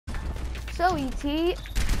So, E.T.,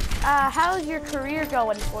 how's your career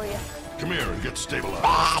going for you? Come here and get stabilized.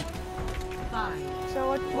 Bad.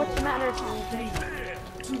 So, what's the matter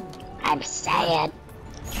with you, E.T.? I'm sad.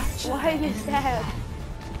 Why are you sad?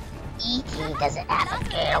 E.T. doesn't have a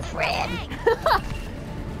girlfriend.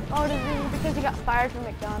 Oh, because you got fired from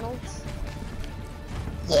McDonald's?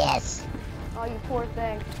 Yes. Oh, you poor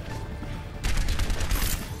thing.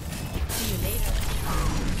 See you later.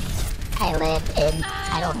 I live in,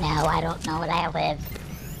 I don't know what I live.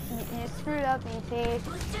 You screwed up, E.T.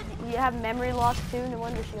 You have memory loss too, no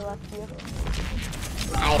wonder she left you.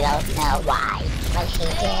 I don't know why, but she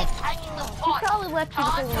did. She probably left you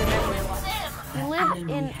because of your memory loss. You live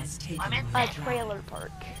in a trailer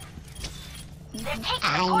park.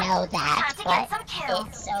 I know that, but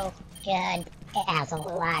it's so good. It has a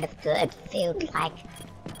lot of good food like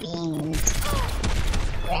beans,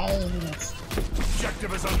 grains.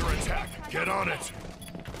 Objective is under attack. Get on it.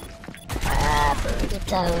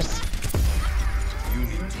 Burritos. You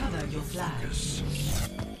need to Recover your flag. focus.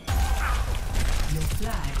 Your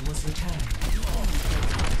flag was returned.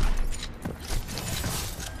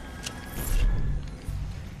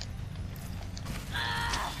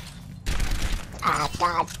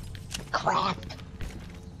 God. Crap.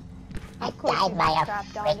 I Of course died you by got a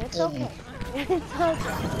trapped on. It's freaking... okay. It's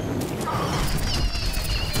okay.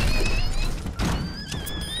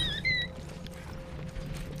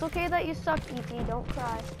 It's okay that you suck, E.T. Don't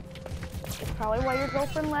cry. It's probably why your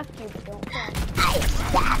girlfriend left you, but don't cry. I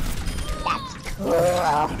suck. That's cool.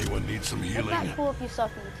 Anyone need some It's healing? not cool if you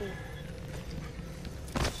suck, E.T.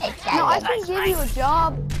 It No, I doesn't. can give you a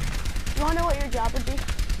job. You wanna know what your job would be?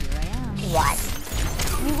 Here I am. What?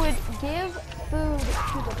 You would give food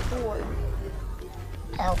to the poor.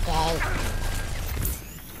 Okay.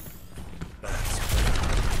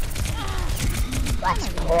 What's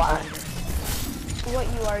more? What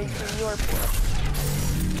you are, E.T. You're poor.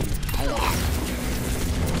 I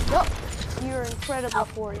am. Yup. You're incredibly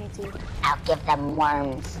poor, E.T. I'll give them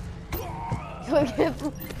worms.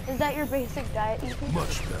 Is that your basic diet, E.T.?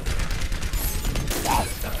 Much better. Yes.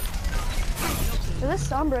 So this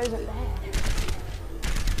Sombra isn't bad.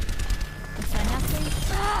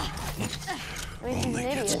 I mean, she's an Only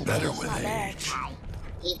gets idiot, better but it's with not bad. age.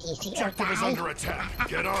 ETC or Objective is die. under attack.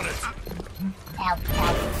 Get on it. Help.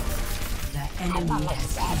 The I'm enemy almost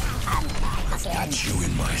has dead. I'm back again. Got you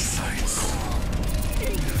in my sights.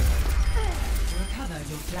 recover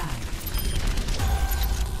your flag.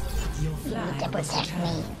 Your You need to flag was protect me.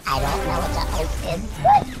 returned. I don't know what the oath is,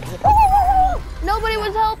 but Nobody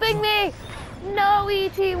was helping me! No,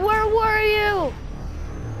 E.T., where were you?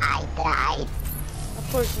 I died. Of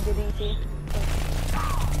course you did, E.T.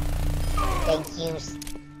 Thank you.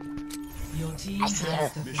 Your team I see her.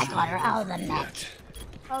 has the I flag. got her out of the net.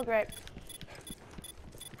 Oh, great.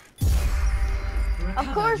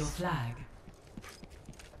 Recover course. your flag.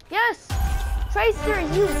 Yes! Tracer,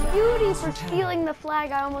 you beauty for stealing the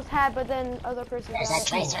flag I almost had, but then other person There's a got it.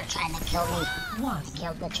 tracer trying to kill me. One.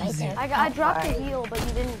 Killed the tracer. I dropped a Don't worry. heal, but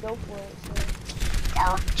you didn't go for it, so.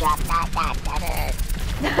 Don't drop that hurt.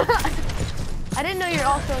 I didn't know you're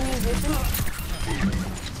also a musician.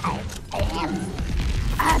 I am.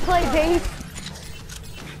 I play bass.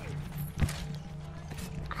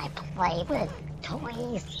 I play with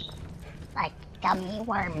toys. Like gummy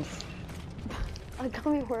worms. A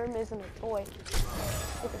gummy worm isn't a toy.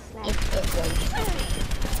 It's a snack. It isn't.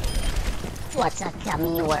 What's a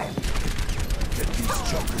gummy worm? Get these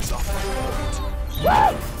jokers off the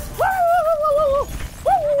Woo! Woo! Woo! Woo!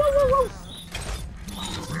 Woo! Woo! Woo!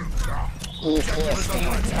 Easiest thing to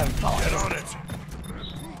Get avoid. on it.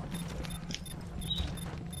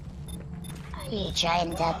 Are you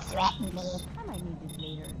trying to threaten me? I might need this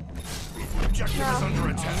later. Objective is under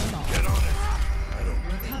attack. Get on it. I don't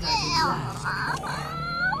Recover your flag.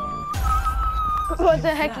 What the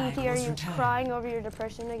heck, E.T.? Are you crying over your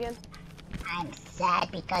depression again? I'm sad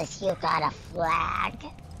because you got a flag.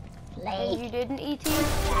 And Flag. you didn't, E.T.?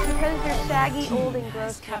 Because you're saggy, old, and Has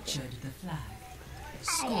gross looking. captured the flag.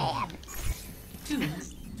 I am.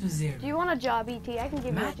 2-0. Do you want a job, E.T.? I can give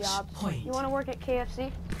you Match a job. point. You want to work at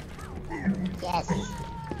KFC? Yes.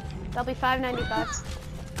 That'll be $5.95.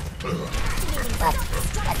 But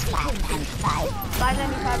that's $5.95.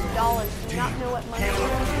 $5.95. Do you not know what money is?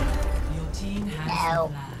 Your team has No.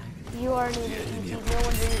 the flag. You are an idiot, E.T. No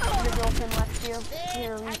wonder your girlfriend left you.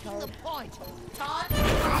 You're a retard.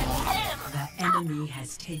 The enemy has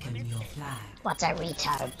taken your flag. What's a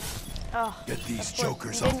retard? Oh, get these of course,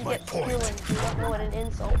 jokers you off didn't my get point. stolen. You don't know what an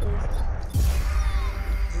insult is.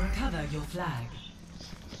 Recover your flag.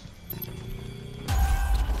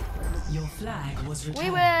 Your flag was returned.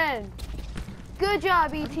 We win! Good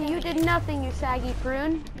job, ET. You did nothing, you saggy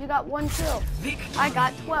prune. You got 1 kill. I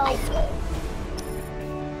got 12.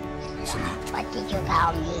 What did you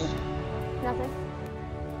call me? Nothing.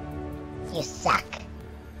 You suck.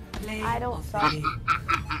 I don't suck.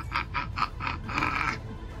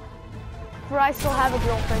 For I still have a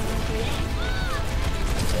girlfriend, ET.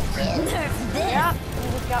 Yep,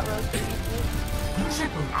 you just got roasted, ET.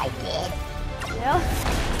 I did. Yeah.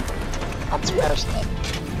 What's roasted?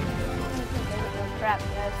 Crap,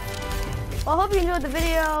 guys. Well, I hope you enjoyed the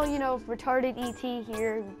video. You know, retarded ET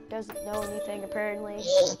here who doesn't know anything apparently.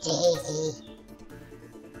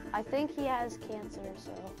 I think he has cancer,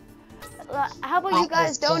 so. How about you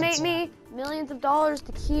guys donate me millions of dollars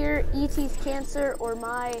to cure ET's cancer or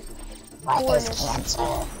my What is poorness?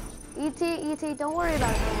 cancer? ET, don't worry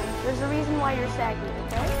about it, man. There's a reason why you're saggy,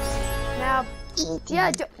 okay? Now,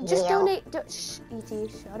 yeah, just donate. Shh, ET,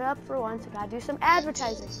 shut up for once. I gotta do some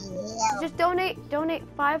advertising. Just donate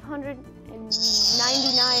 599.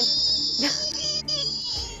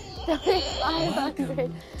 Donate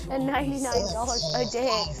 $599 a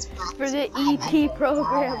day for the ET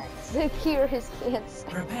program to cure his cancer.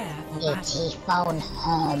 Prepare for ET battle. phone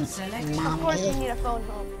home, Of course, you mommy. need a phone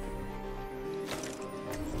home.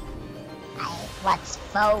 What's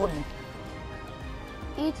phone?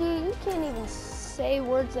 ET, you can't even say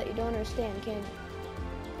words that you don't understand, can you?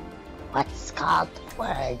 What's called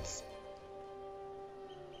words?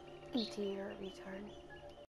 ET, you're a retard.